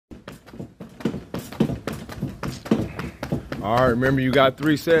All right, remember you got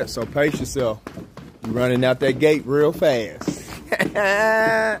 3 sets, so pace yourself. You're running out that gate real fast.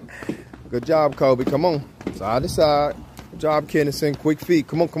 Good job, Kobe. Come on, side to side. Good job, Kennison. Quick feet.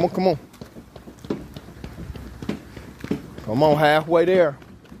 Come on, come on, come on. Come on, halfway there.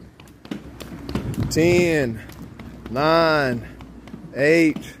 10, 9,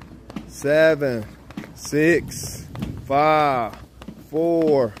 8, 7, 6, 5,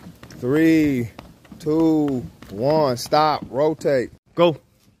 4, 3, 2, 1. Stop. Rotate. Go.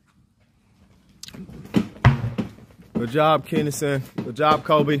 Good job, Kennison. Good job,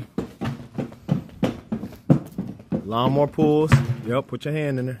 Kobe. Lawnmower pulls. Yep, put your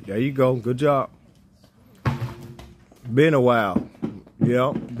hand in there. There you go. Good job. Been a while.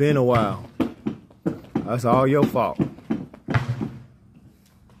 Yep, been a while. That's all your fault.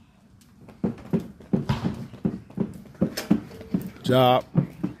 Job.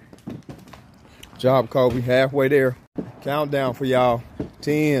 Job, Kobe. Halfway there. Countdown for y'all.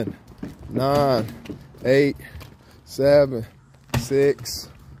 10, 9, 8, 7, 6,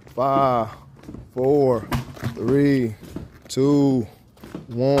 5, 4, 3, 2,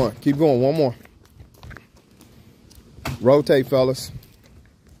 1. Keep going. One more. Rotate, fellas.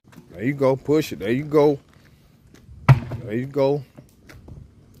 There you go. Push it. There you go. There you go.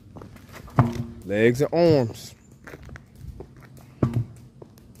 Legs and arms.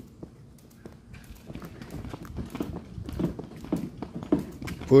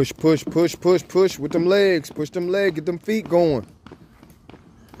 Push, push, push, push, push with them legs. Push them legs. Get them feet going.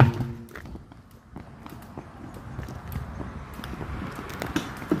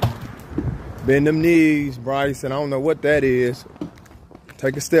 Bend them knees, Bryson. I don't know what that is.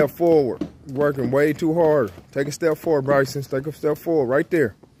 Take a step forward. You're working way too hard. Take a step forward, Bryson. Take a step forward right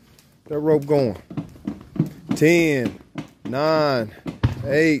there. That rope going. 10, 9,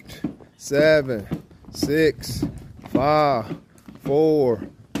 8, 7, 6, 5, 4,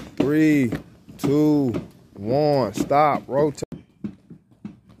 3, 2, 1. Stop. Rotate.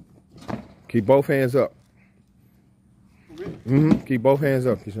 Keep both hands up. Keep both hands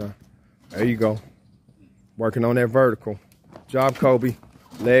up, KeiShaun. There you go. Working on that vertical. Job, Kobe.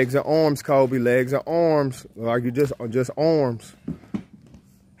 Legs and arms, Kobe. Legs and arms. Like you just arms.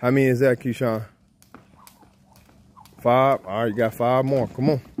 How many is that, KeiShaun? 5. All right, you got 5 more. Come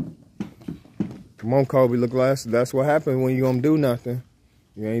on. Come on, Kobe. Look, that's what happens when you don't do nothing.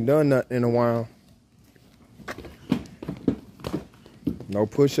 You ain't done nothing in a while. No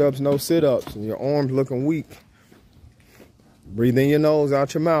push-ups, no sit-ups. And your arms looking weak. Breathe in your nose,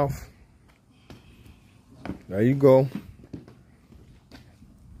 out your mouth. There you go.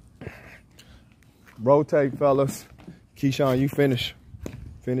 Rotate, fellas. KeiShaun, you finish.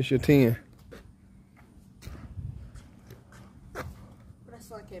 Finish your 10. That's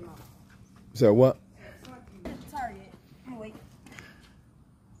what came out. So what? Target. Wait.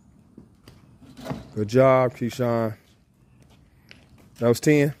 Good job, KeiShaun. That was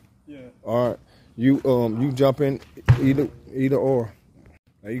 10? Yeah. All right. You jump in either or.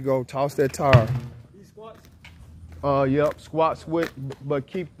 There you go. Toss that tire. These squats? Yep. Squats with, but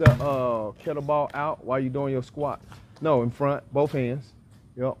keep the kettlebell out while you're doing your squat. No, in front, both hands.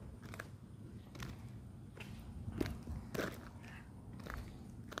 Yep.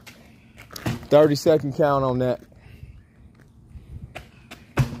 "30-second count on that.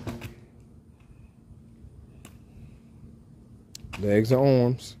 Legs and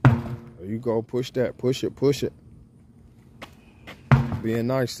arms. There you go. Push that. Push it. Push it. Being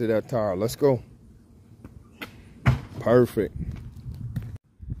nice to that tire. Let's go. Perfect.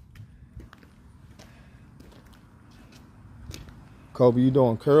 Kobe, you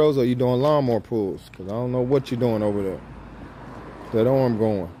doing curls or you doing lawnmower pulls? Because I don't know what you're doing over there. That arm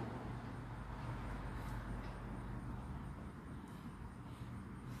going.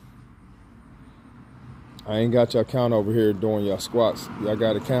 I ain't got your count over here doing your squats. Y'all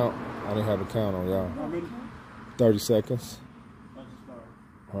got a count? I didn't have a count on y'all. 30 seconds.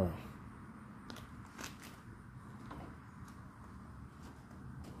 All right.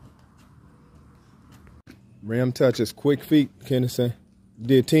 Rim touches, quick feet, Kennison.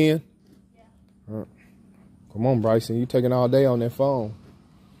 Did 10? Yeah. All right. Come on, Bryson. You taking all day on that phone.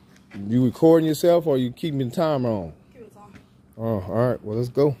 You recording yourself or you keeping the timer on? Keep it on. Oh, all right. Well, let's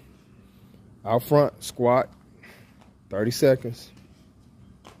go. Out front, squat. 30 seconds.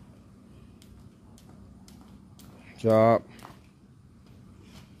 Job.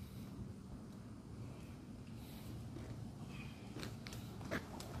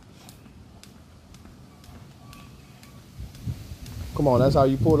 Come on, that's how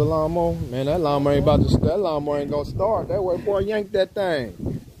you pull the lawnmower? Man, that lawnmower ain't that lawnmower ain't gonna start. That way, boy, yank that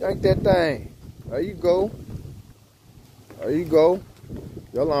thing. Yank that thing. There you go. There you go.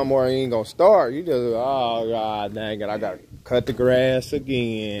 Your lawnmower ain't gonna start. You just, oh God dang it, I gotta cut the grass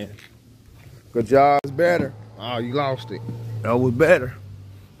again. Good job. It's better. Oh, you lost it. That was better.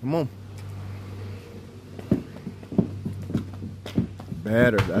 Come on.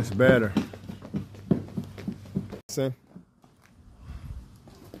 Better, that's better. Side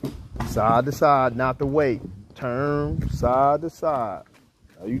to side, not the weight. Turn side to side.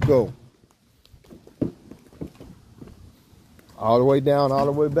 There you go. All the way down, all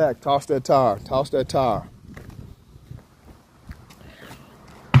the way back. Toss that tire, toss that tire.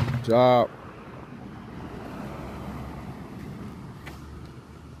 Good job.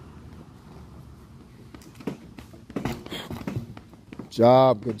 Good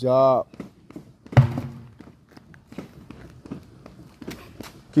job, good job.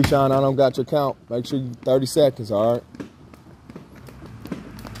 KeiShaun, I don't got your count. Make sure you 30 seconds, all right?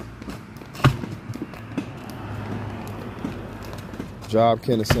 Job,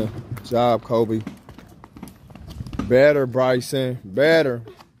 Kennison. Job, Kobe. Better, Bryson. Better.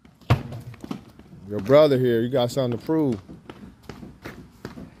 Your brother here, you got something to prove.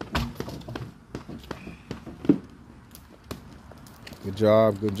 Good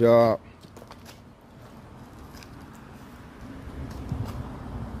job, good job.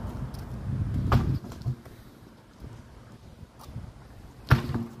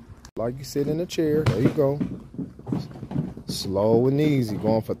 Like you sit in a chair, there you go. Slow and easy,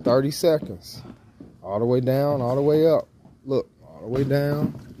 going for 30 seconds. All the way down, all the way up. Look, all the way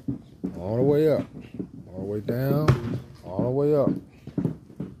down, all the way up. All the way down, all the way up.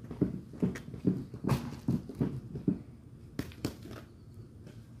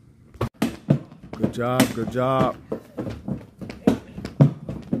 Good job, good job.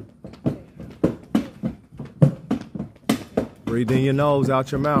 Breathe in your nose,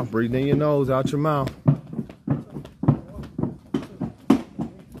 out your mouth. Breathe in your nose, out your mouth.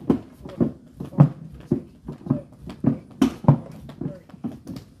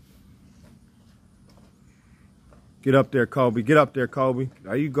 Get up there, Kobe. Get up there, Kobe.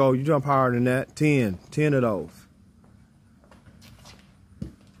 There you go. You jump higher than that. 10. 10 of those.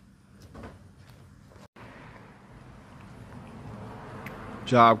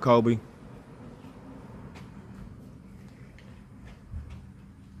 Job, Kobe.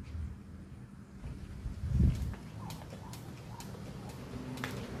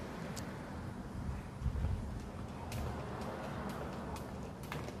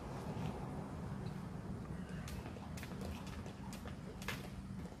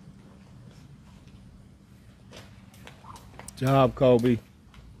 Job, Kobe.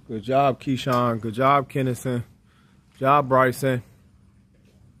 Good job, KeiShaun. Good job, Kennison. Job, Bryson.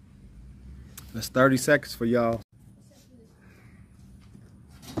 That's 30 seconds for y'all.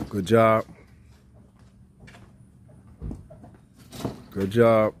 Good job. Good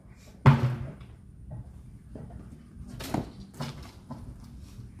job.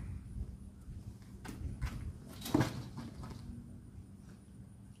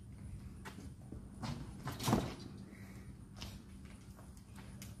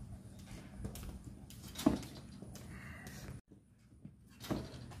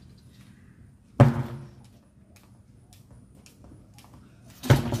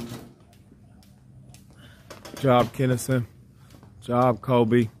 Job, Kennison. Job,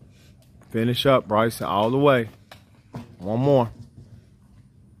 Kobe. Finish up, Bryson, all the way. One more.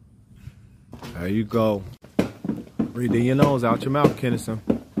 There you go. Breathe in your nose, out your mouth, Kennison.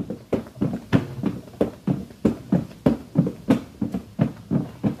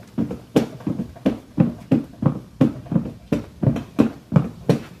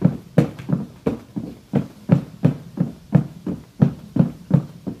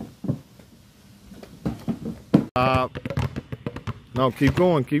 No, keep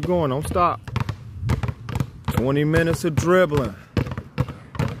going, don't stop. 20 minutes of dribbling.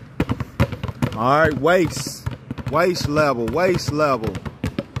 All right, waist level.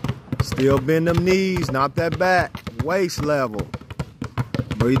 Still bend them knees, not that back. Waist level.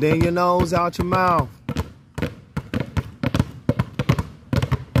 Breathe in your nose, out your mouth.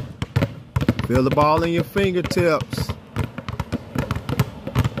 Feel the ball in your fingertips.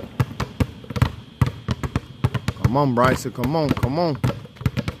 Come on, Bryson, come on. Come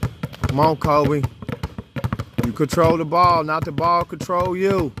on, Kobe. You control the ball, not the ball control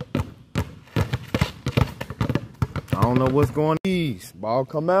you. I don't know what's going on. Ball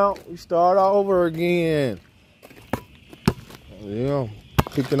come out, we start over again. Yeah,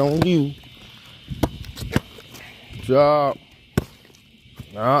 kicking on you. Job.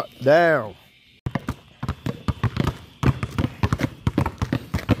 Down.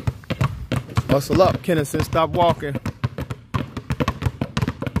 Hustle up, Kennison, stop walking.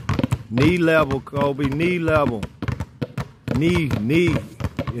 Knee level, Kobe, knee level. Knee,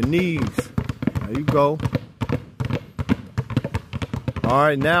 your knees. There you go. All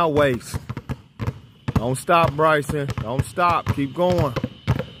right, now waist. Don't stop, Bryson. Don't stop, keep going.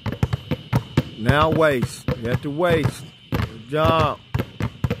 Now waist, at the waist. Good job.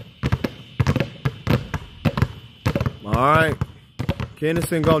 All right,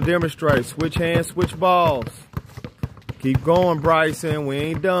 Kennison gonna demonstrate. Switch hands, switch balls. Keep going, Bryson, we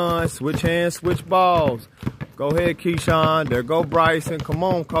ain't done. Switch hands, switch balls. Go ahead, KeiShaun. There go Bryson. Come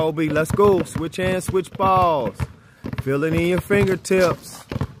on, Kobe. Let's go. Switch hands, switch balls. Feel it in your fingertips.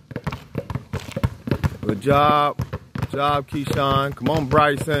 Good job. Good job, KeiShaun. Come on,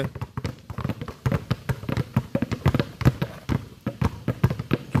 Bryson.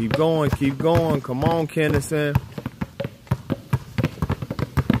 Keep going, keep going. Come on, Kennison.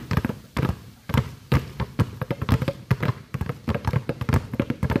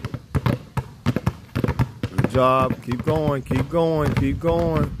 Good job. Keep going, keep going, keep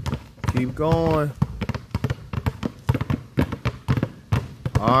going, keep going.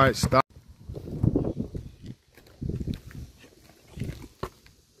 All right, stop.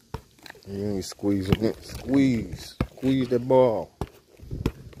 You ain't squeezing it. Squeeze. Squeeze that ball.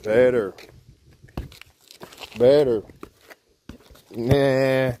 Better. Better.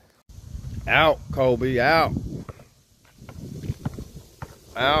 Nah. Out, Kobe. Out.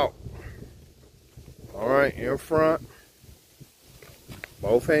 Out. All right, in front.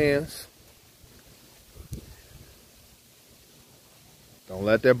 Both hands. Don't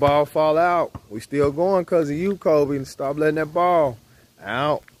let that ball fall out. We still going because of you, Kobe. Stop letting that ball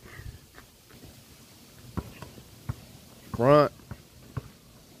out. Front.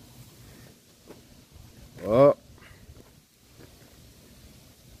 Up.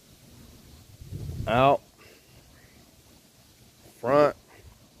 Out. Front.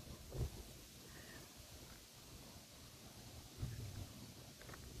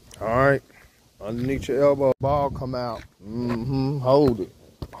 All right. Underneath your elbow, ball come out. Hold it.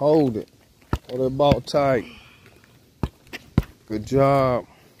 Hold it. Hold that ball tight. Good job.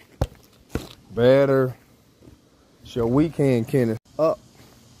 Better. It's your weekend, Kenneth. Up.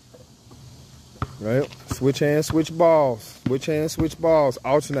 Right. Switch hands, switch balls. Switch hands, switch balls.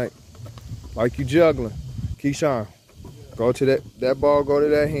 Alternate. Like you juggling. KeiShaun. Go to that ball, go to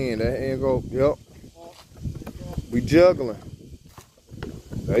that hand. That hand go, yep. We juggling.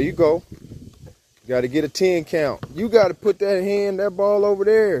 There you go. You got to get a 10 count. You got to put that hand, that ball over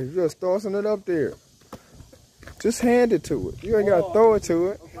there. You just tossing it up there. Just hand it to it. You ain't got to throw it to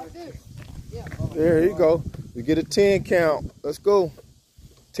it. There you go. You get a 10 count. Let's go.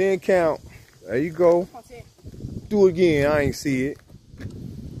 10 count. There you go. Do it again. I ain't see it.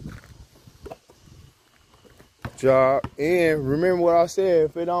 Job. And remember what I said.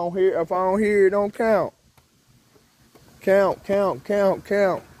 If I don't hear it, don't count. Count, count, count,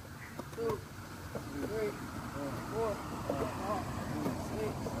 count. 2, 3, 4, 5,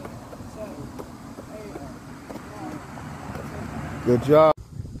 6, 7, 8, 9. Good job.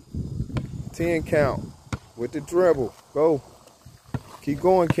 10 count with the dribble. Go. Keep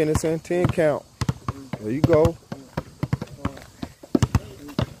going, Kennison. 10 count. There you go.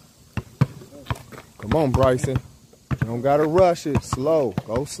 Come on, Bryson. You don't gotta rush it. Slow.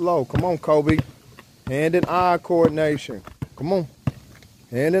 Go slow. Come on, Kobe. Hand and eye coordination. Come on.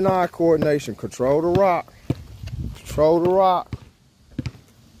 Hand and eye coordination. Control the rock. Control the rock.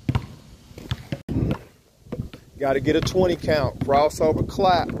 Got to get a 20 count. Crossover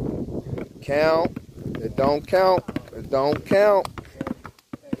clap. Count. It don't count. It don't count.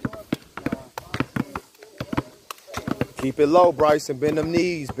 Keep it low, Bryson. Bend them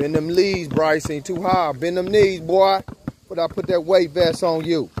knees. Bend them knees, Bryson. You too high. Bend them knees, boy. But I put that weight vest on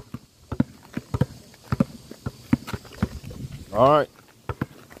you. All right.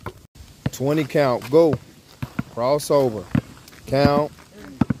 20 count. Go. Crossover. Count.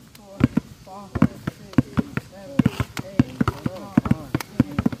 4, 5, 6, 7, 8, 9, 10,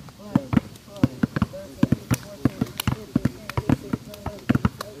 11, 12, 13, 14, 15, 16, 17,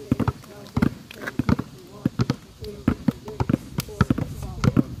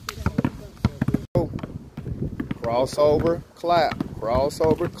 Crossover, clap.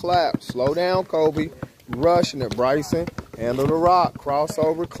 Crossover, clap. Slow down, Kobe. Rushing it, Bryson. Handle the rock.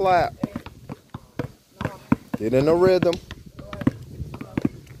 Crossover, clap. Get in the rhythm.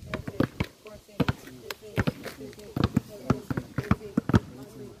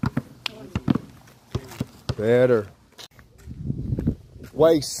 Better.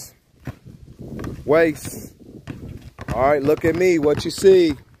 Waist. Waist. All right, look at me. What you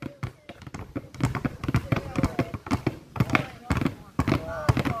see?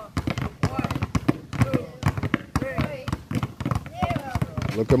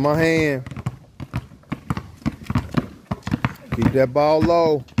 Look at my hand. Keep that ball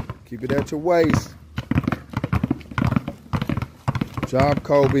low. Keep it at your waist. Good job,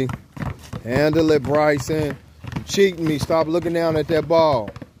 Kobe. Handle it, Bryson. You're cheating me. Stop looking down at that ball.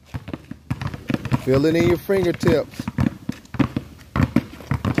 Feel it in your fingertips.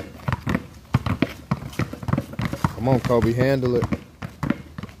 Come on, Kobe. Handle it.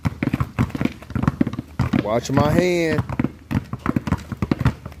 Watch my hand.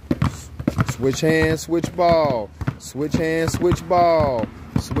 Switch hand, switch ball. Switch hand, switch ball.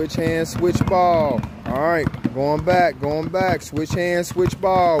 Switch hand, switch ball. All right, going back, going back. Switch hand, switch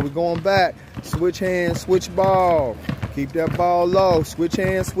ball. We're going back. Switch hand, switch ball. Keep that ball low. Switch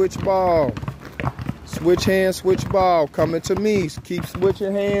hand, switch ball. Switch hand, switch ball. Coming to me. Keep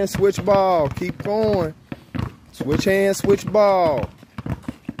switching hands, switch ball. Keep going. Switch hand, switch ball.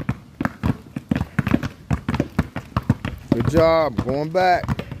 Good job. Going back.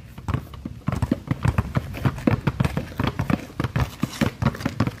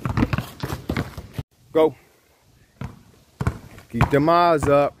 Go. Keep them eyes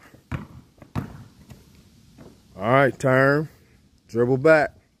up. All right, turn. Dribble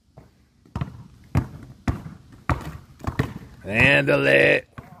back. Handle it.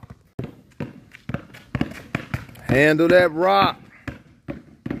 Handle that rock.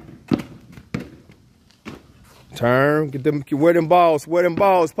 Turn. Get them. Where them balls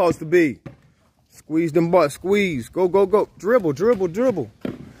supposed to be? Squeeze them balls. Squeeze. Go, go, go. Dribble, dribble, dribble.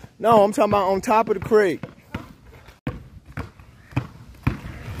 No, I'm talking about on top of the crate.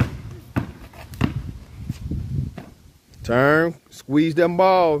 Turn. Squeeze them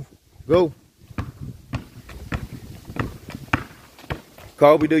balls. Go.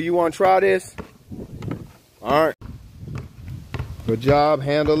 Kobe, do you want to try this? All right. Good job.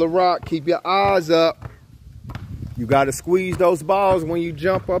 Handle the rock. Keep your eyes up. You got to squeeze those balls when you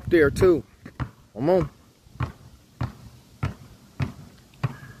jump up there, too. Come on.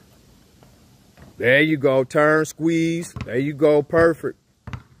 There you go. Turn, squeeze. There you go. Perfect.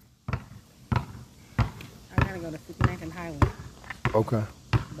 I gotta go to 59th and Highway. Okay.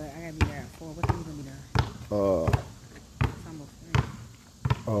 But I gotta be there at 4. What time you gonna be there? It's almost 3.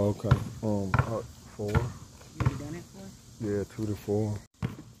 Oh, okay. 4. You be done at 4? Yeah, 2 to 4.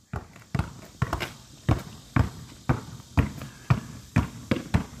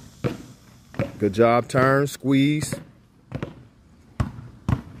 Good job. Turn, squeeze.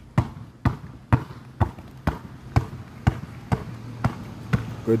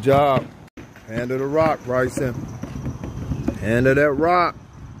 Good job. Handle the rock, Bryson. Handle that rock.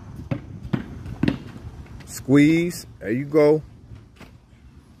 Squeeze. There you go.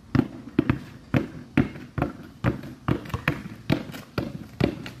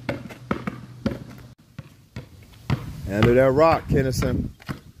 Handle that rock, Kennison.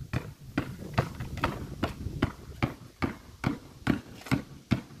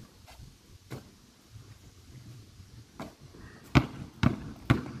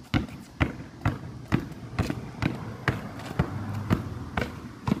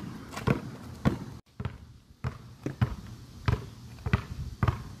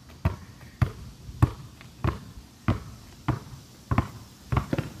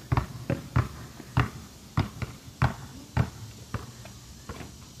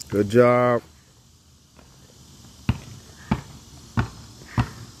 Good job.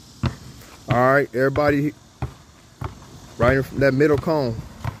 All right, everybody, right in that middle cone.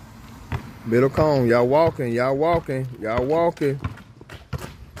 Middle cone. Y'all walking, y'all walking, y'all walking.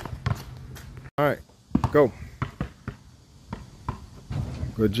 All right, go.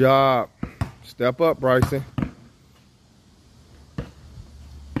 Good job. Step up, Bryson.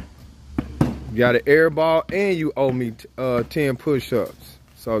 You got an air ball and you owe me 10 push-ups.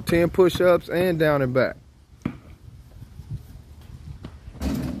 So 10 push-ups and down and back.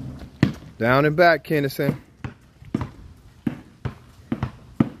 Down and back, Kennison.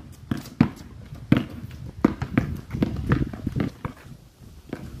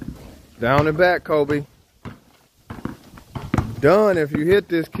 Down and back, Kobe. Done if you hit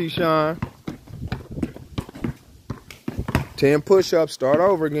this, KeiShaun. 10 push-ups, start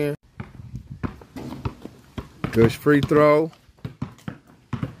over again. Good free throw.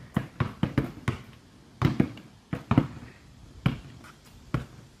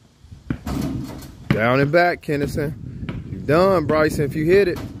 Down and back, Kennison. You're done, Bryson, if you hit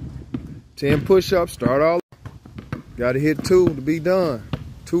it. 10 push-ups, start all over. Got to hit 2 to be done.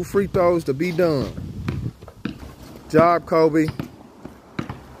 2 free throws to be done. Job, Kobe.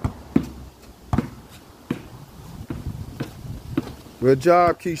 Good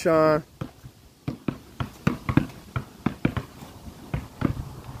job, KeiShaun.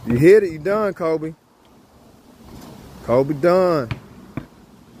 You hit it, you done, Kobe. Kobe done.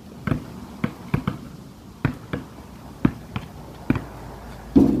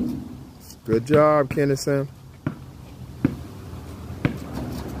 Good job, Kennison.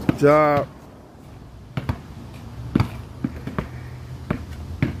 Good job.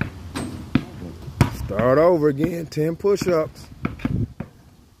 Start over again, 10 push-ups.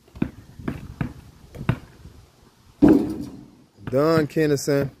 Done,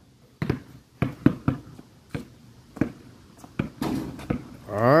 Kennison.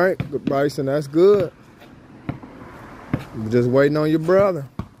 All right, good, Bryson, that's good. You're just waiting on your brother.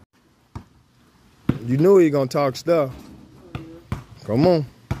 You knew he gonna talk stuff. Come on.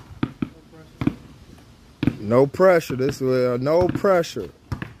 No pressure, this way, no pressure.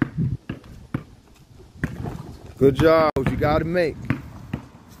 Good job, you gotta make.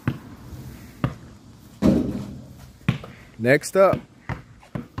 Next up,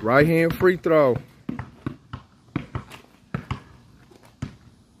 right hand free throw.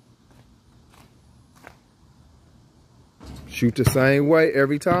 Shoot the same way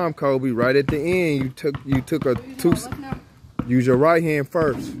every time, Kobe. Right at the end, you took a two. Use your right hand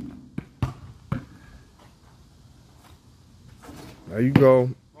first. There you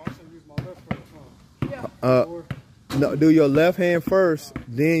go. No, do your left hand first,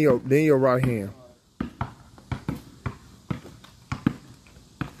 then your right hand.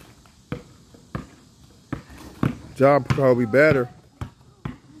 Job, Kobe, better.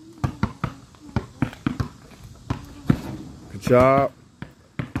 Good job.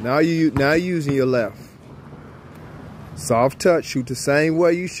 Now you using your left. Soft touch. Shoot the same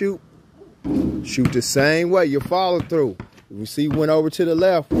way you shoot. Shoot the same way. Your follow through. You see, went over to the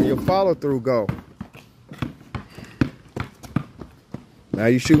left. Where your follow through go. Now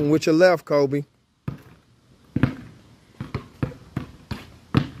you shooting with your left, Kobe.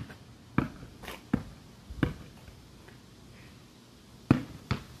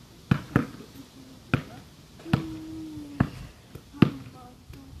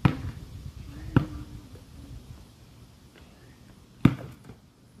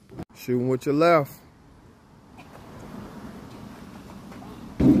 Shooting with your left.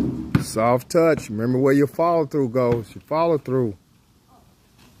 Soft touch. Remember where your follow through goes. Your follow through.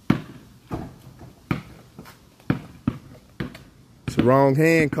 It's the wrong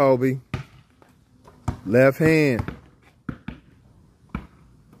hand, Kobe. Left hand.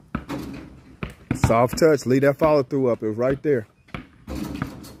 Soft touch. Leave that follow through up. It was right there.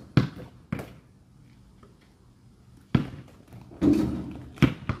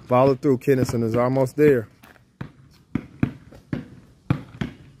 Follow through, Kennison is almost there.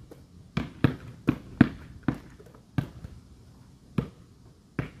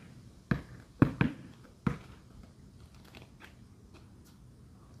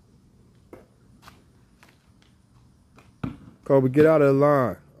 Kobe, get out of the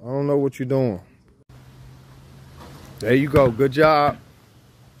line. I don't know what you're doing. There you go. Good job.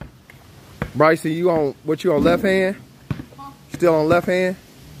 Bryson, you on left hand? Still on left hand?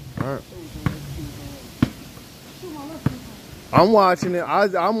 All right. I'm watching it.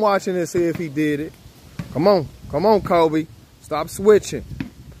 I'm watching it to see if he did it. Come on. Come on, Kobe. Stop switching.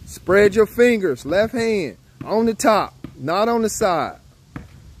 Spread your fingers. Left hand on the top, not on the side.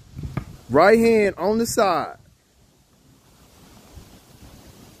 Right hand on the side.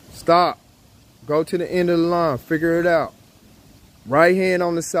 Stop. Go to the end of the line. Figure it out. Right hand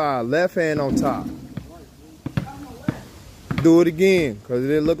on the side. Left hand on top. Do it again, because it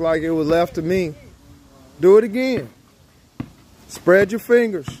didn't look like it was left to me. Do it again. Spread your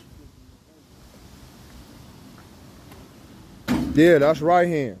fingers. Yeah, that's right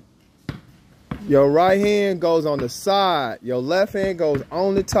hand. Your right hand goes on the side. Your left hand goes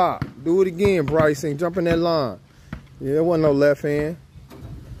on the top. Do it again, Bryson. Jump in that line. Yeah, there wasn't no left hand.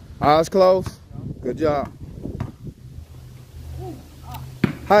 Eyes closed. Good job.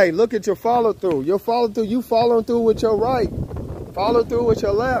 Hey, look at your follow through. Your follow through, you following through with your right. Follow through with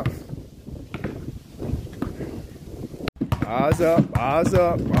your left. Eyes up, eyes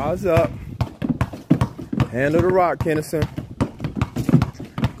up, eyes up. Handle the rock, Kennison.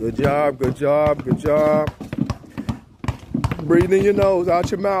 Good job, good job, good job. Breathe in your nose, out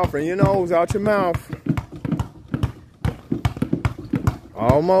your mouth, and your nose, out your mouth.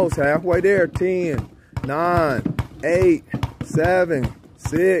 Almost halfway there. 10, 9, 8, 7,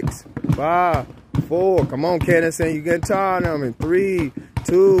 6, 5, 4. Come on, Kennison. You getting tired of them. 3,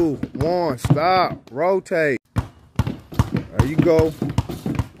 2, 1. Stop. Rotate. There you go.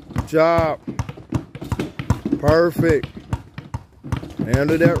 Good job. Perfect.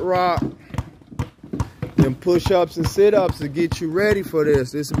 Handle that rock. Them push-ups and sit-ups to get you ready for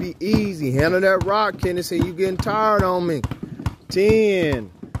this. This will be easy. Handle that rock, Kennison. You getting tired on me. 10,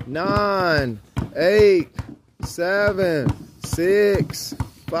 9, 8, 7, 6,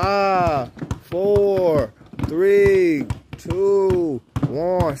 5, 4, 3, 2,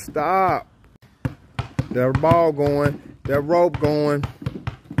 1. Stop. That ball going. That rope going.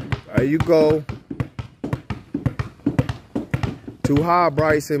 There you go. Too high,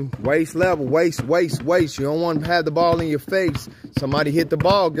 Bryson. Waist level. Waist. You don't want to have the ball in your face. Somebody hit the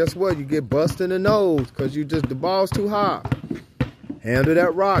ball. Guess what? You get busted in the nose because the ball's too high. Handle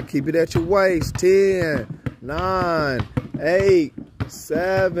that rock. Keep it at your waist. 10, 9, 8,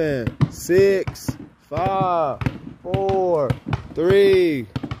 7, 6, 5, 4, 3,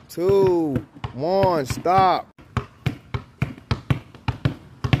 2, 1. Stop.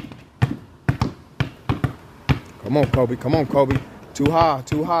 Come on, Kobe. Come on, Kobe. Too high.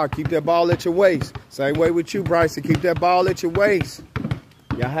 Keep that ball at your waist. Same way with you, Bryson. Keep that ball at your waist.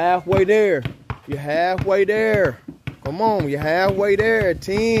 You're halfway there. Come on, you're halfway there.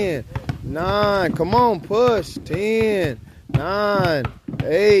 10, 9. Come on, push. 10, 9,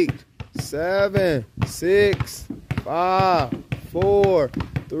 8, 7, 6, 5, 4,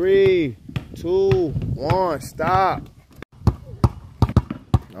 3, 2, 1. Stop.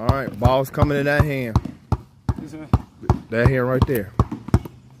 All right, ball's coming in that hand. That hand right there.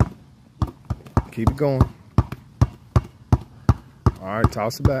 Keep it going. All right,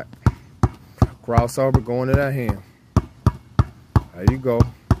 toss it back. Crossover going to that hand. There you go.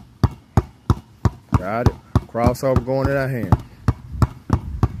 Got it. Crossover going to that hand.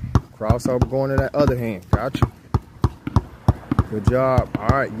 Crossover going to that other hand. Got you. Good job. All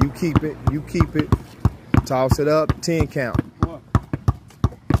right, you keep it. Toss it up. 10 count. 1,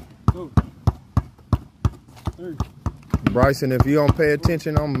 2, 3. Bryson, if you don't pay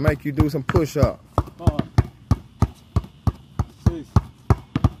attention, I'm going to make you do some push-up. 5, 6,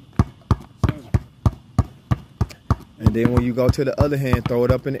 7. And then when you go to the other hand, throw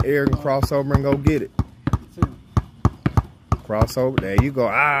it up in the air and cross over and go get it. 10. Crossover. There you go.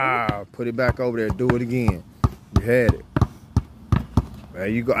 Ah, put it back over there. Do it again. You had it. There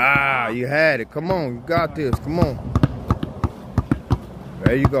you go. Ah, you had it. Come on. You got this. Come on.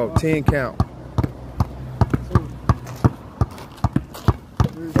 There you go. 10 count.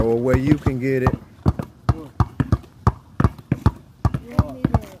 Throw it where you can get it.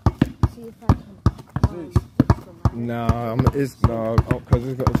 Nah, because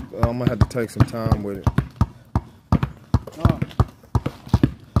I'm gonna have to take some time with it.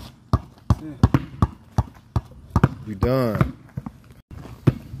 You done.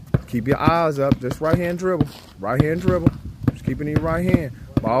 Keep your eyes up. Just right hand dribble. Right hand dribble. Just keep it in your right hand.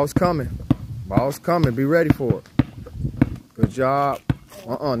 Ball's coming. Ball's coming. Be ready for it. Good job.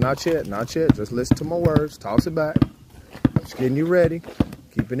 Not yet. Not yet. Just listen to my words. Toss it back. Just getting you ready.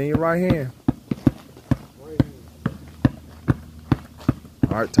 Keep it in your right hand.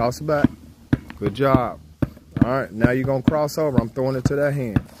 All right, toss it back. Good job. All right, now you're going to cross over. I'm throwing it to that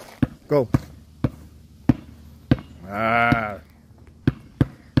hand. Go. Ah.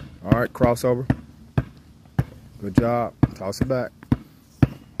 All right, crossover. Good job. Toss it back.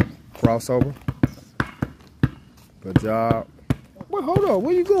 Crossover. Good job. Well, hold on.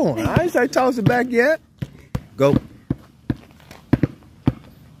 Where you going? I ain't say toss it back yet. Go.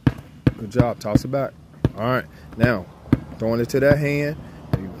 Good job. Toss it back. All right. Now, throwing it to that hand.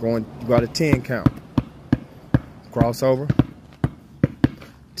 You got a 10 count. Crossover.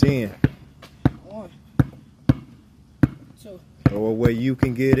 10. 1, 2. Throw it where you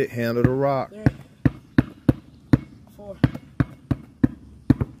can get it. Handle the rock. 3, 4,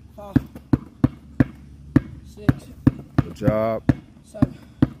 5, 6. Good job. 7,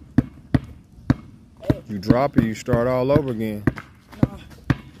 8. You drop it, you start all over again. 9,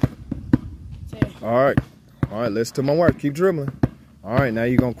 10. All right. All right, listen to my work. Keep dribbling. All right, now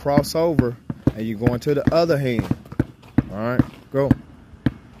you're going to cross over, and you're going to the other hand. All right, go.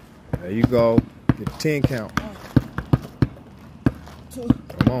 There you go. Get the 10 count. 1, 2.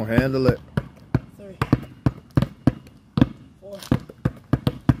 Come on, handle it. 3, 4,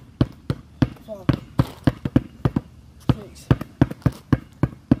 5, 6,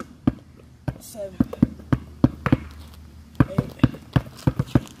 7, 8,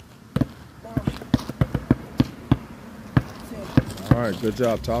 9, 10. All right, good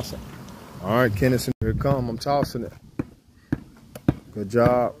job tossing. All right, Kennison, here it come. I'm tossing it. Good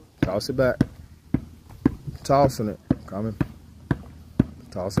job. Toss it back. Tossing it. Coming.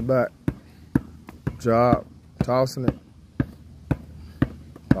 Toss it back. Good job. Tossing it.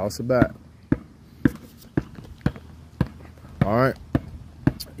 Toss it back. All right.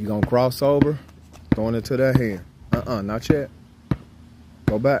 You're going to cross over. Throwing it to that hand. Not yet.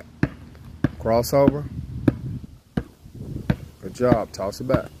 Go back. Crossover. Good job. Toss it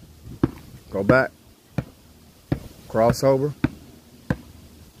back. Go back. Crossover.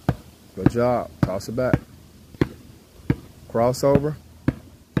 Good job. Toss it back. Crossover.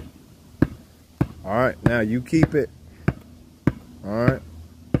 All right, now you keep it. All right.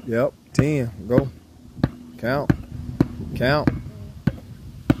 Yep. 10. Go. Count. Count.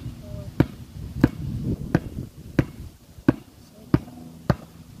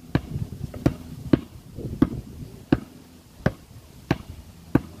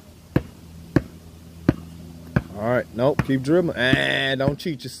 All right. Nope. Keep dribbling. Don't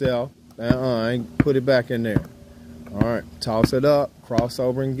cheat yourself. Ain't put it back in there. All right. Toss it up.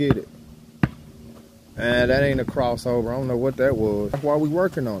 Crossover and get it. That ain't a crossover. I don't know what that was. That's why we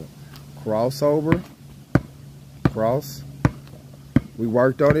working on it. Crossover. Cross. We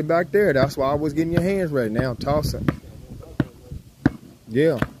worked on it back there. That's why I was getting your hands ready. Now toss it.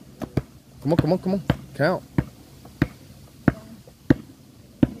 Yeah. Come on, come on, come on. Count.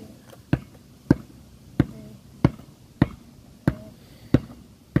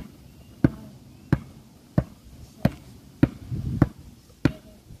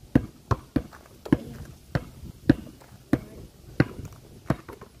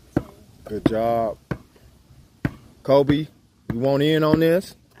 Good job. Kobe, you want in on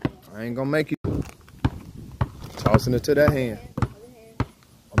this? I ain't gonna make you. Tossing it to that hand.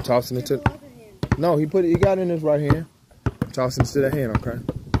 I'm tossing it to. No, he got it in his right hand. I'm tossing it to that hand, okay?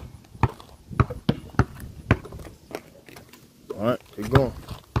 All right, keep going.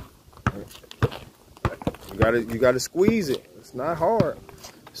 You gotta squeeze it. It's not hard.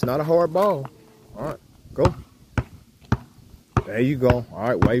 It's not a hard ball. All right, go. There you go. All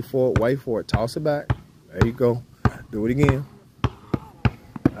right, wait for it. Wait for it. Toss it back. There you go. Do it again.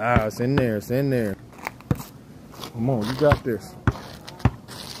 It's in there. It's in there. Come on, you got this.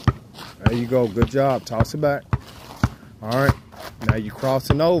 There you go. Good job. Toss it back. All right. Now you're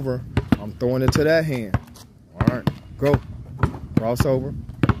crossing over. I'm throwing it to that hand. All right. Go. Crossover.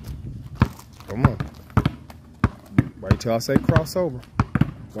 Come on. Wait till I say crossover.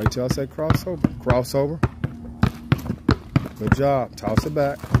 Wait till I say crossover. Crossover. Good job. Toss it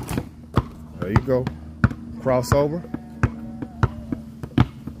back. There you go. Crossover.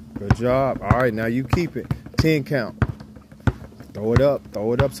 Good job. All right, now you keep it. 10 count. Throw it up.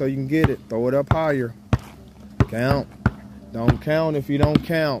 Throw it up so you can get it. Throw it up higher. Count. Don't count if you don't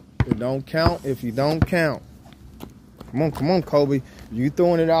count. It don't count if you don't count. Come on, Kobe. You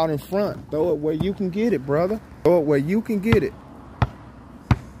throwing it out in front. Throw it where you can get it, brother. Throw it where you can get it.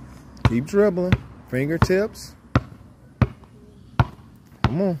 Keep dribbling. Fingertips.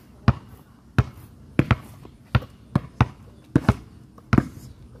 Come on.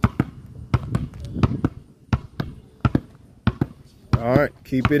 All right,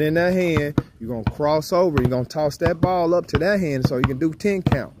 keep it in that hand. You're going to cross over. You're going to toss that ball up to that hand so you can do 10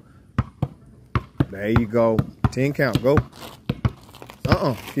 count. There you go. 10 count. Go.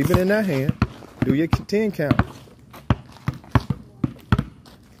 Keep it in that hand. Do your 10 count.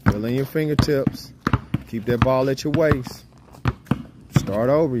 Fill in your fingertips. Keep that ball at your waist. Start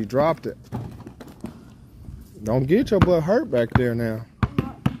over. You dropped it. Don't get your butt hurt back there now.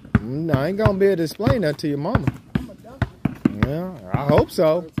 No, I ain't going to be able to explain that to your mama. Yeah, I hope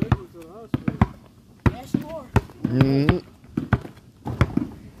so. Yes, you are.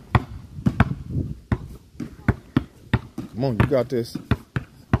 Come on, you got this.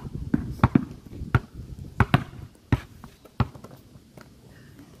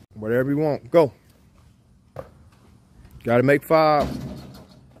 Whatever you want. Go. Got to make 5.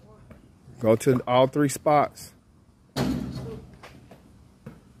 Go to all 3 spots.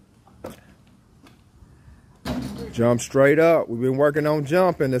 Jump straight up. We've been working on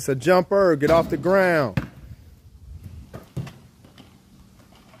jumping. It's a jumper. Get off the ground.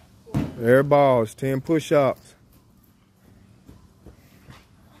 Air balls. 10 push-ups.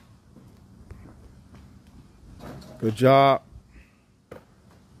 Good job.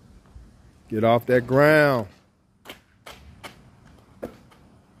 Get off that ground.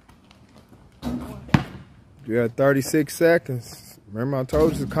 You got 36 seconds. Remember, I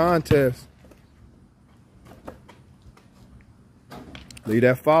told you it's a contest. Leave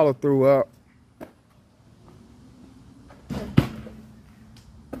that follow through up.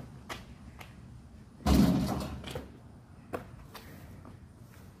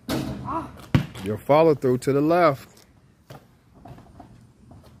 Your follow through to the left.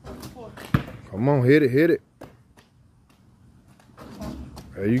 Come on, hit it, hit it.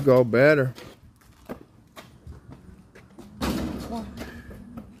 There you go, better.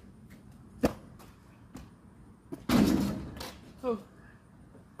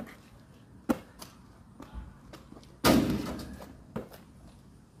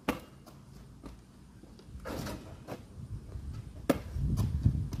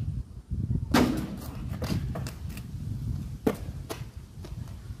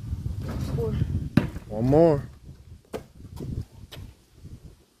 One more.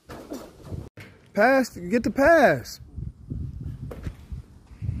 Pass, get the pass.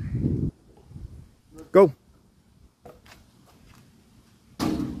 Go.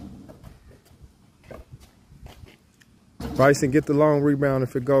 Bryson, get the long rebound.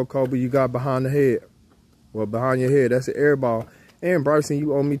 If it go, Kobe, you got behind the head. Well, behind your head, that's an air ball. And Bryson,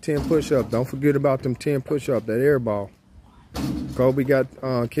 you owe me 10 push-ups. Don't forget about them 10 push-ups, that air ball. Kobe got,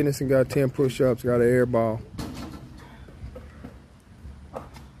 Kennison got 10 push-ups, got an air ball.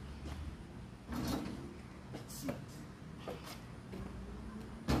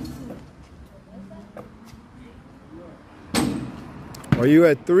 Are you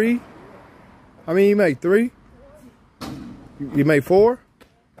at 3? How many you make? 3? You made 4?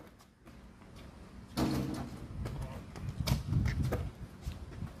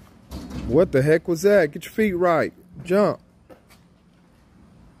 What the heck was that? Get your feet right. Jump.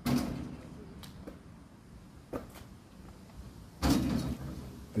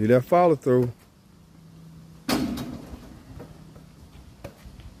 Need that follow through.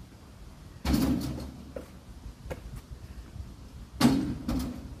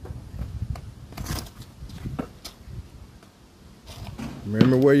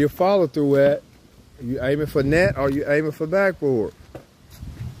 Remember where your follow through at. Are you aiming for net or are you aiming for backboard?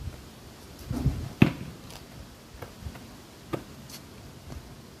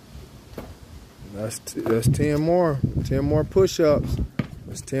 That's 10 more. 10 more push-ups.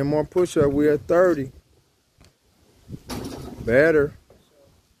 That's 10 more push-ups. We're at 30. Better.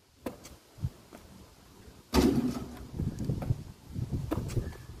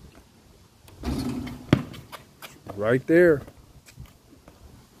 Right there.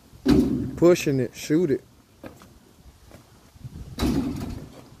 Pushing it. Shoot it.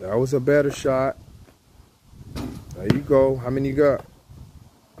 That was a better shot. There you go. How many you got?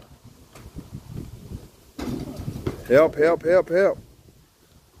 Help, help, help, help.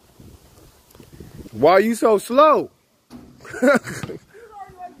 Why are you so slow?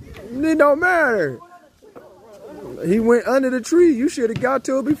 It don't matter. He went under the tree. You should have got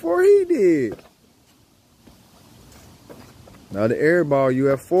to it before he did. Now the air ball, you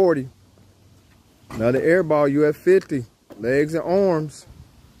have 40. Now the air ball, you have 50. Legs and arms.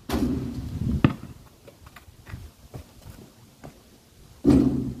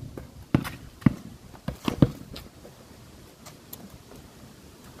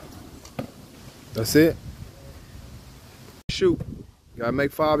 That's it. Shoot. Gotta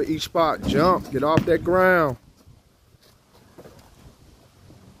make 5 at each spot. Jump. Get off that ground.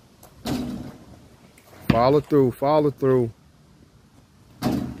 Follow through. Follow through.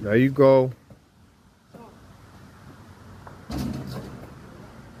 There you go.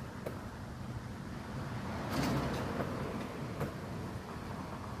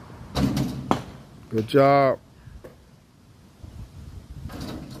 Good job.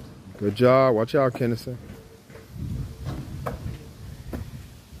 Good job. Watch out, Kennison.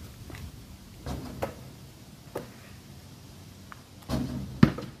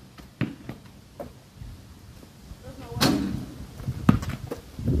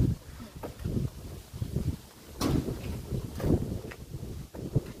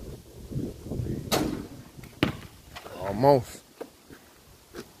 Almost.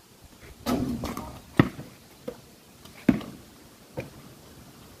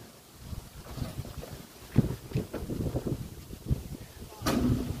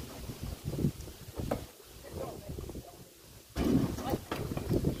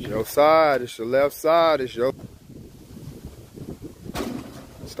 Your side, it's your left side, it's your...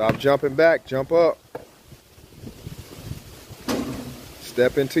 Stop jumping back, jump up.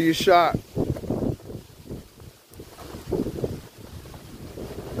 Step into your shot.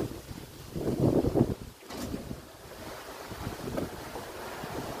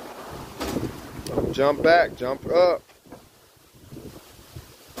 Jump back, jump up.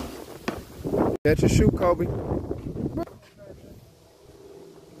 Catch your shoot, Kobe.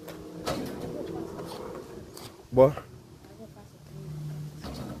 What?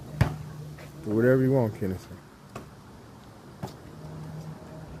 Do whatever you want, Kennison.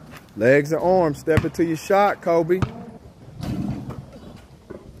 Legs and arms. Step into your shot, Kobe.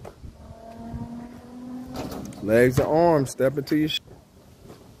 Legs and arms. Step into your shot.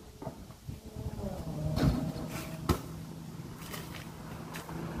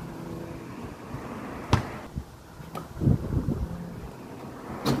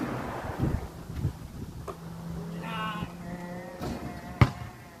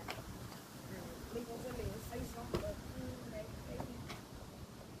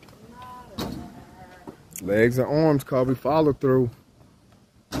 Legs and arms, Kobe. Follow through.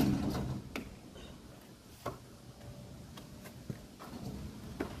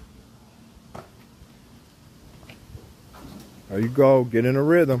 There you go. Get in a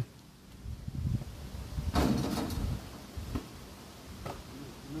rhythm.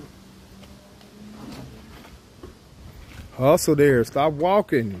 Hustle there. Stop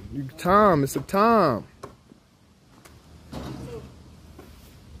walking. Time. It's a time.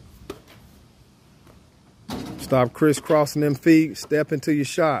 Stop crisscrossing them feet. Step into your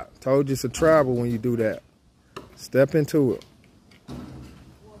shot. Told you it's a travel when you do that. Step into it.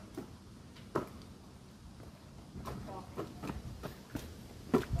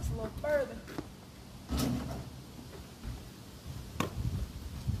 That's a little further.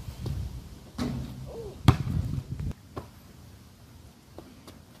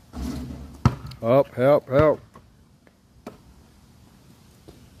 Up, help, help.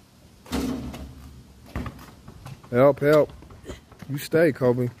 Help, help. You stay,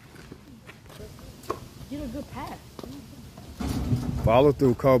 Kobe. Get a good pass. Follow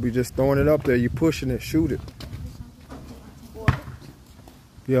through, Kobe. Just throwing it up there. You pushing it. Shoot it.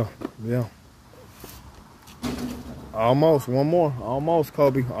 Yeah, yeah. Almost. One more. Almost,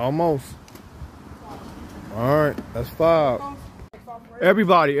 Kobe. Almost. All right. That's 5.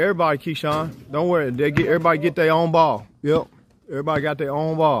 Everybody, KeiShaun. Don't worry. Everybody get their own ball. Yep. Everybody got their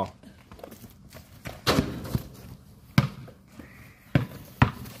own ball.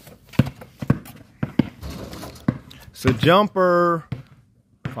 It's a jumper.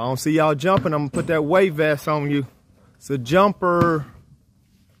 If I don't see y'all jumping, I'm gonna put that weight vest on you. It's a jumper.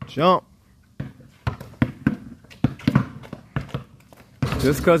 Jump.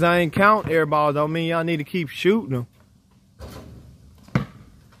 Just because I ain't count air balls don't mean y'all need to keep shooting them.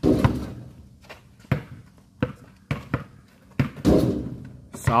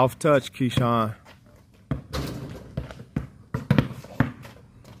 Soft touch, KeiShaun.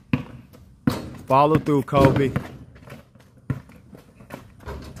 Follow through, Kobe.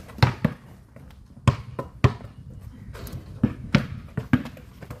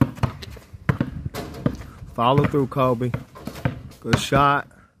 Follow through, Kobe. Good shot.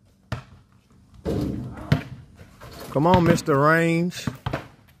 Come on, Mr. Range.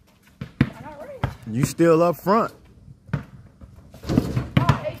 You still up front.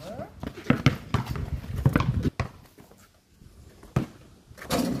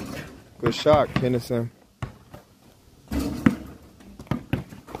 Good shot, Kennison.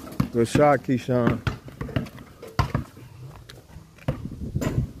 Good shot, KeiShaun.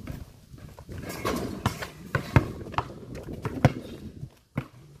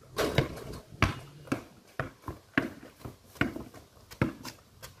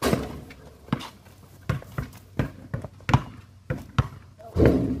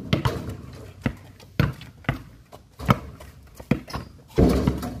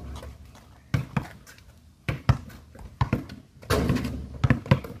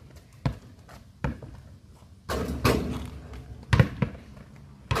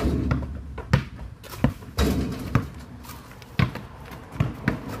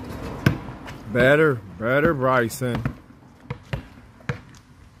 Better, Bryson.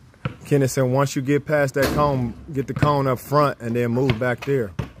 Kennison, once you get past that cone, get the cone up front and then move back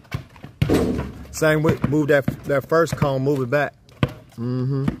there. Same with, move that first cone, move it back.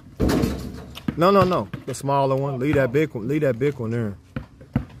 No. The smaller one. Leave that big one there.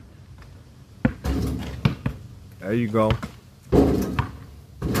 There you go.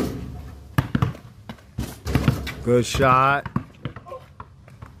 Good shot.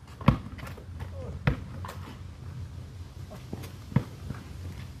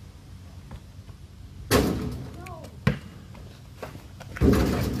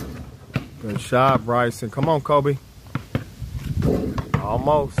 Good shot, Bryson. Come on, Kobe.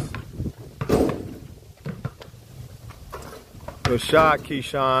 Almost. Good shot,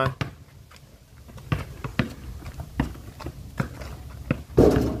 KeiShaun.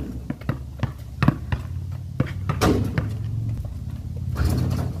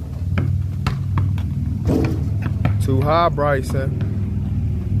 Too high, Bryson.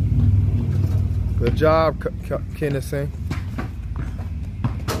 Good job, Kennison.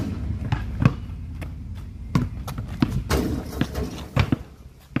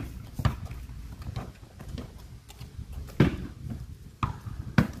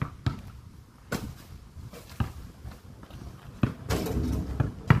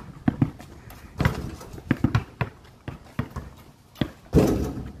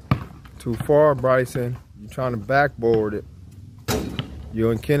 Too far, Bryson. You're trying to backboard it. You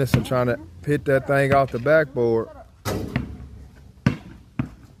and Kennison trying to hit that thing off the backboard.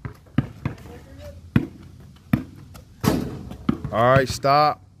 All right,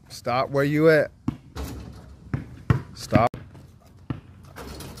 stop. Stop where you at. Stop.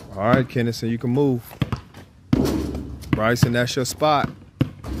 All right, Kennison, you can move. Bryson, that's your spot.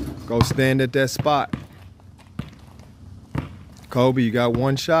 Go stand at that spot. Kobe, you got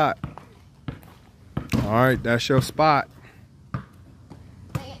one shot. All right, that's your spot.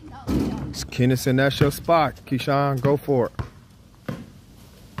 Kennison, that's your spot. KeiShaun, go for it.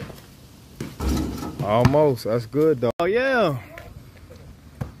 Almost. That's good, though. Oh, yeah.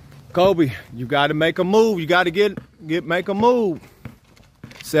 Kobe, you got to make a move. You got to make a move.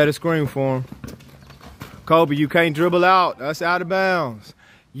 Set a screen for him. Kobe, you can't dribble out. That's out of bounds.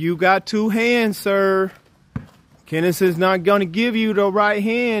 You got two hands, sir. Kennison's not going to give you the right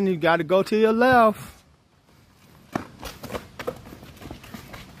hand. You got to go to your left.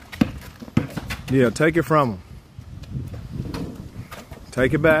 Yeah, take it from him.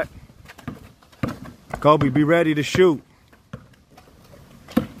 Take it back. Kobe, be ready to shoot.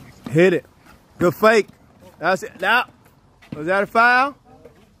 Hit it. Good fake. That's it. Now, was that a foul?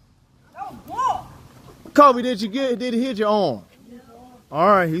 No. Kobe, did it hit your arm? All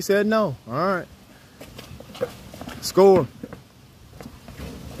right, he said no. All right. Score.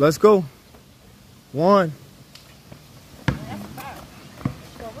 Let's go. 1.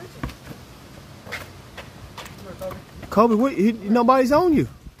 Kobe, nobody's on you.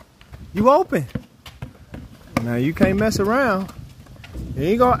 You open. Now you can't mess around. You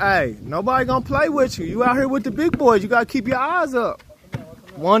ain't gonna, hey, nobody gonna play with you. You out here with the big boys. You gotta keep your eyes up.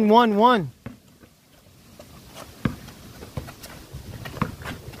 1-1-1.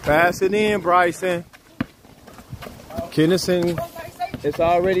 Pass it in, Bryson. Kennison, it's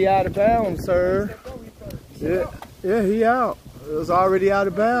already out of bounds, sir. Yeah, he out. It was already out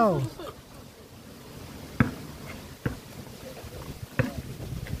of bounds.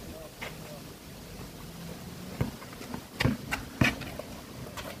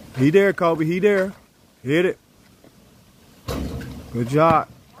 He there, Kobe. He there. Hit it. Good job.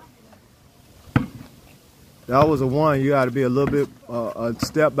 That was a 1. You got to be a little bit a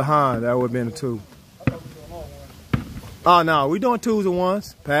step behind. That would have been a 2. Oh, no. We doing 2s and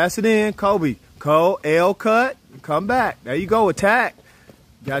 1s. Pass it in. Kobe. L cut. Come back. There you go. Attack.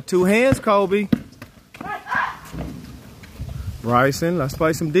 Got 2 hands, Kobe. Bryson, let's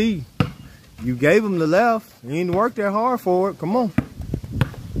play some D. You gave him the left. You didn't work that hard for it. Come on.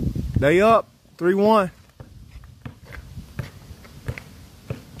 They up 3-1.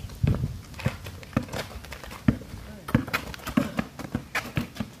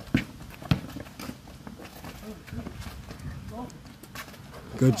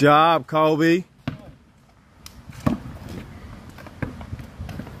 Good job, Kobe.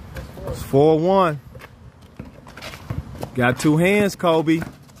 It's 4-1. Got 2 hands, Kobe.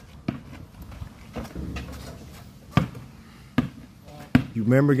 You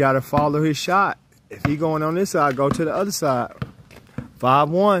remember, got to follow his shot. If he going on this side, go to the other side.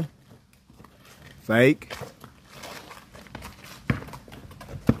 5-1. Fake.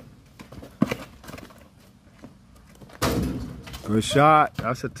 Good shot.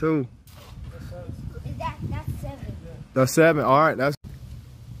 That's a 2. That's 7. That's 7. All right. That's.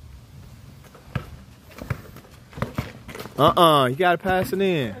 You got to pass it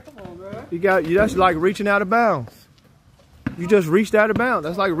in. You got. That's like reaching out of bounds. You just reached out of bounds.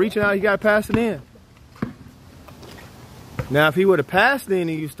 That's like reaching out. You got to pass it in. Now, if he would have passed in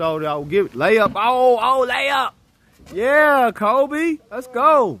and you stole it, I would give it. Layup. Oh, layup. Yeah, Kobe. Let's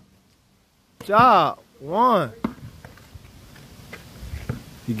go. Job. 1.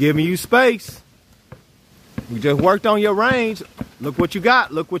 He giving you space. You just worked on your range. Look what you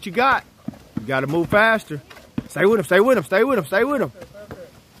got. Look what you got. You got to move faster. Stay with him. Stay with him. Stay with him. Stay with him.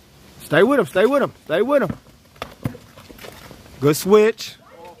 Stay with him. Stay with him. Stay with him. Good switch.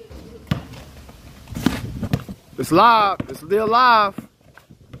 It's live. It's still live.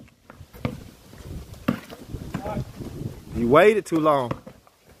 You waited too long.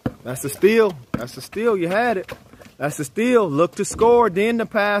 That's the steal. That's the steal. You had it. That's the steal. Look to score. Then the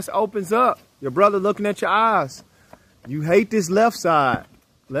pass opens up. Your brother looking at your eyes. You hate this left side.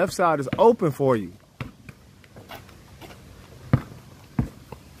 Left side is open for you.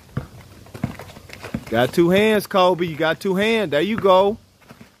 Got 2 hands, Kobe. You got 2 hands. There you go.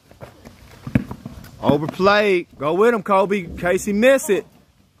 Overplayed. Go with him, Kobe, in case he miss it.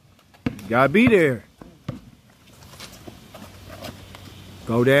 You gotta be there.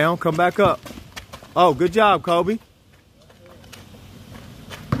 Go down, come back up. Oh, good job, Kobe.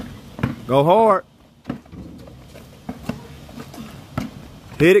 Go hard.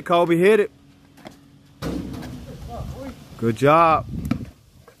 Hit it, Kobe, hit it. Good job.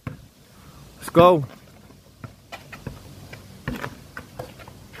 Let's go.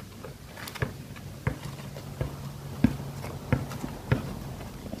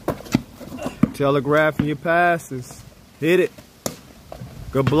 Telegraphing your passes. Hit it.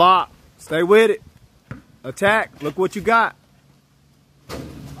 Good block. Stay with it. Attack. Look what you got.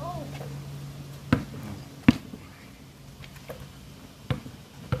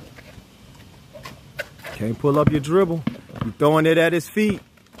 Can't pull up your dribble. You throwing it at his feet.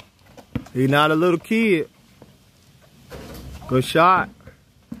 He's not a little kid. Good shot.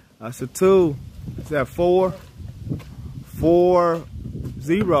 That's a 2. Is that 4?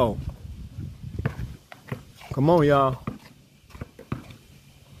 4-0. Come on, y'all.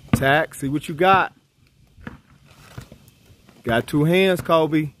 Attack. See what you got. Got 2 hands,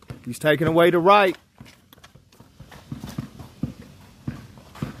 Kobe. He's taking away the right.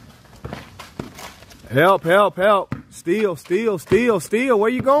 Help, help, help. Steal, steal, steal, steal. Where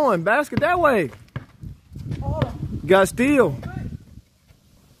you going? Basket that way. You got to steal.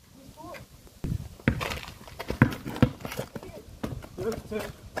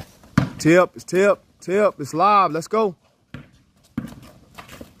 Tip, it's tip, tip. It's live. Let's go.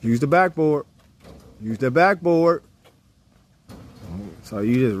 Use the backboard. Use the backboard. So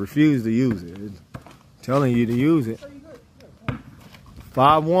you just refuse to use it. It's telling you to use it.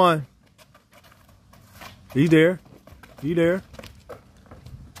 5-1. He there. He there.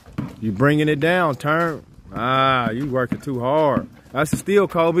 You bringing it down. Turn. You working too hard. That's a steal,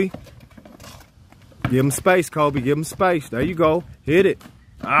 Kobe. Give him space, Kobe. Give him space. There you go. Hit it.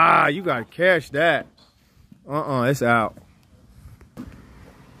 You got to catch that. It's out.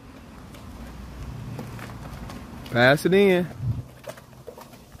 Pass it in.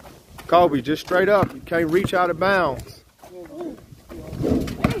 Kobe, just straight up. You can't reach out of bounds.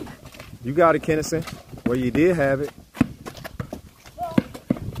 You got it, Kennison. Well, you did have it.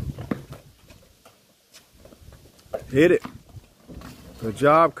 Hit it. Good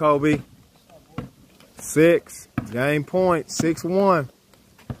job, Kobe. 6. Game point. 6-1.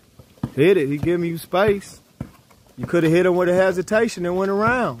 Hit it. He giving you space. You could have hit him with a hesitation and went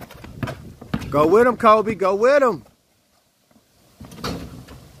around. Go with him, Kobe. Go with him.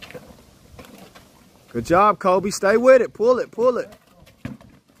 Good job, Kobe. Stay with it. Pull it. Pull it.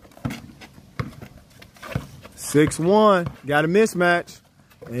 6-1. Got a mismatch.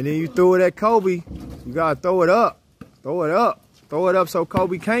 And then you threw it at Kobe. You got to throw it up. Throw it up. Throw it up so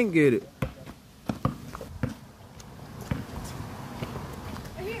Kobe can't get it.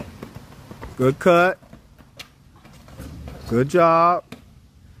 Good cut. Good job.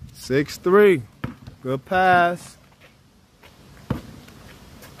 6-3. Good pass.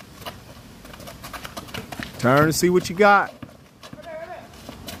 Turn and see what you got.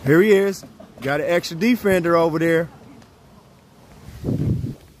 Here he is. Got an extra defender over there.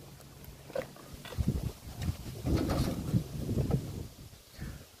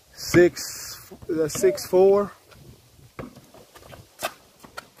 That's 6-4.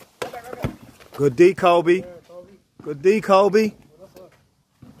 Good D, Kobe. Good D, Kobe.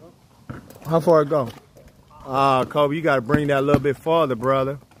 How far it go? Kobe, you got to bring that a little bit farther,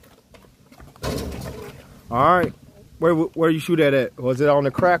 brother. All right. Where you shoot that at? Was it on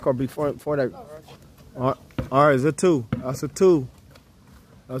the crack or before that? All right, it's a 2. That's a 2.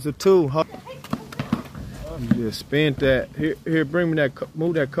 That's a 2. You just spent that. Here, bring me that cup.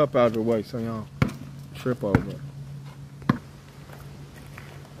 Move that cup out of the way so y'all trip over.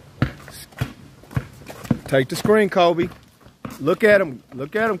 Take the screen, Kobe. Look at him.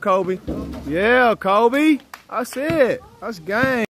 Look at him, Kobe. Yeah, Kobe. I said. That's game.